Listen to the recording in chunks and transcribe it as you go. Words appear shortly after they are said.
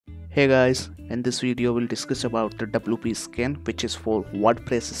Hey guys, in this video we'll discuss about the WPScan, which is for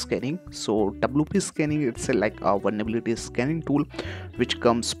WordPress scanning. So WP scanning, it's a vulnerability scanning tool which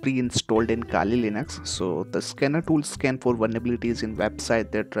comes pre-installed in Kali Linux. So the scanner tool scan for vulnerabilities in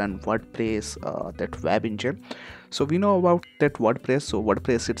website that run WordPress, that web engine. So we know about that WordPress. So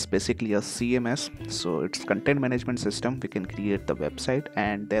WordPress, it's basically a CMS. So it's content management system. We can create the website,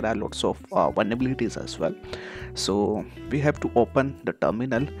 and there are lots of vulnerabilities as well. So we have to open the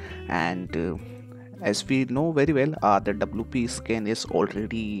terminal, and as we know very well, the WP scan is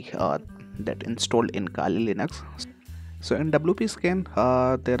already that installed in Kali Linux. So in WP scan,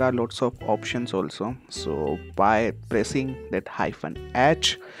 there are lots of options also. So by pressing that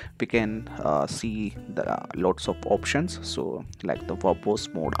 -h, we can see the lots of options. So like the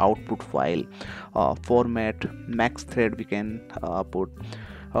verbose mode, output file, format, max thread, we can put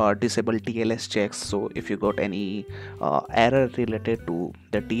disable TLS checks. So if you got any error related to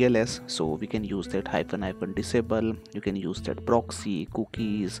the TLS, so we can use that hyphen disable. You can use that proxy,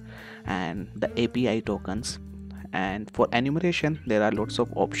 cookies, and the API tokens. And for enumeration, there are lots of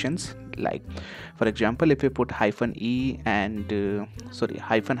options. Like for example, if you put -e and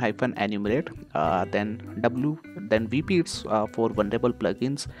hyphen enumerate, then VP, it's for vulnerable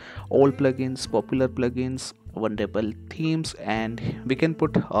plugins, all plugins, popular plugins, vulnerable themes, and we can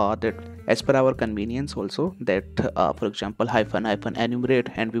put that as per our convenience also, that for example hyphen enumerate,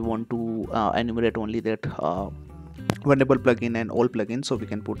 and we want to enumerate only that vulnerable plugin and all plugins, so we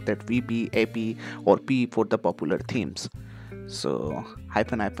can put that VP, AP, or P for the popular themes. So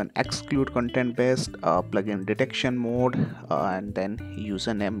hyphen exclude content based, plugin detection mode, and then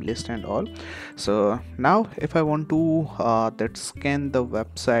username list and all. So now if I want to that scan the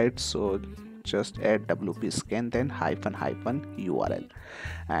website, so just add WP scan, then hyphen URL,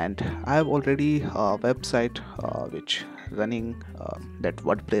 and I have already a website which running that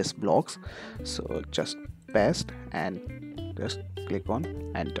WordPress blogs. So just paste and just click on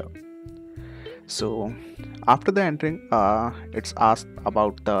enter. So after the entering, it's asked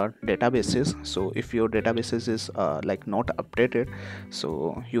about the databases. So if your databases is like not updated, so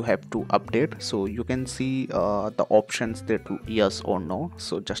you have to update. So you can see the options that yes or no.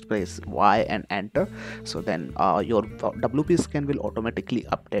 So just press Y and enter. So then your WP scan will automatically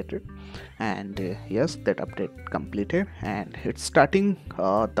update it, and yes, that update completed, and it's starting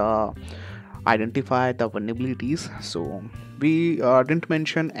the identify the vulnerabilities. So we didn't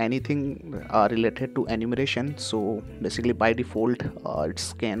mention anything related to enumeration. So basically by default it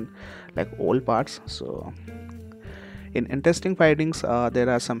scan like all parts. So in interesting findings, there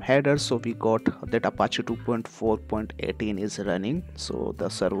are some headers. So we got that Apache 2.4.18 is running, so the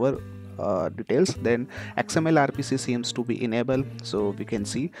server details. Then XML RPC seems to be enabled, so we can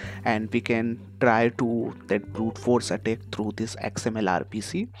see, and we can try to that brute force attack through this XML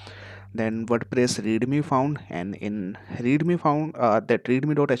RPC. Then WordPress readme found, and in readme found, that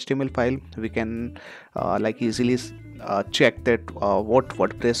readme.html file, we can like easily check that what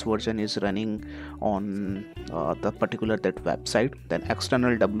WordPress version is running on the particular that website. Then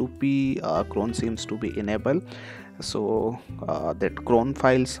external WP cron seems to be enabled, so that cron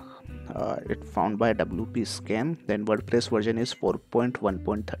files it found by WP scan. Then WordPress version is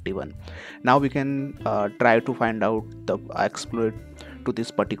 4.1.31. Now we can try to find out the exploit to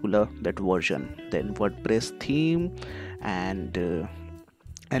this particular that version. Then WordPress theme, and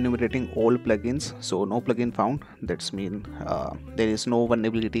enumerating all plugins. So no plugin found, that's mean there is no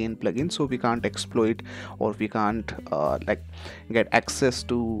vulnerability in plugin, so we can't exploit, or we can't like get access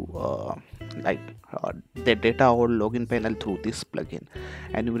to the data or login panel through this plugin.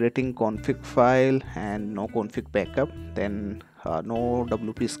 Enumerating config file and no config backup. Then no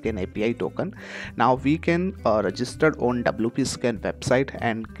WP scan API token. Now we can register on WP scan website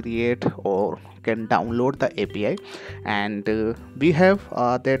and create or can download the API, and we have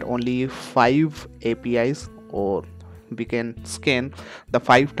that only 5 APIs, or we can scan the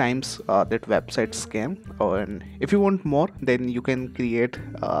 5 times that website scan. And if you want more, then you can create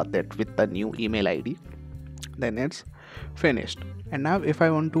that with the new email ID. Then it's finished. And now if I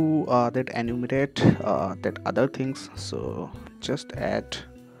want to that enumerate that other things, so just add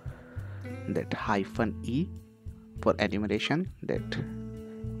that -e for enumeration, that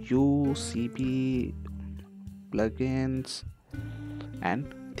UCP plugins and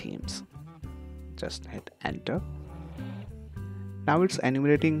themes. Just hit enter. Now it's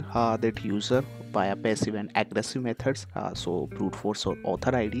enumerating that user via passive and aggressive methods, so brute force or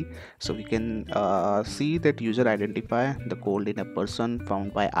author ID. So we can see that user identify, the code in a person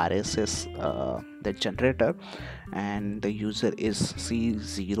found by RSS the generator, and the user is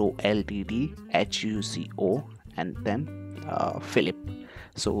C0LTD HUCO, and then Philip.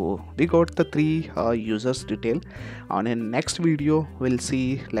 So we got the three users detail. On a next video we'll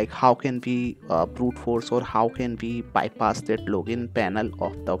see like how can we brute force or how can we bypass that login panel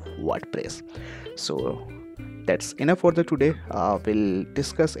of the WordPress. So that's enough for the today. We'll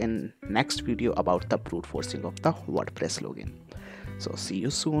discuss in next video about the brute forcing of the WordPress login. So see you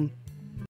soon.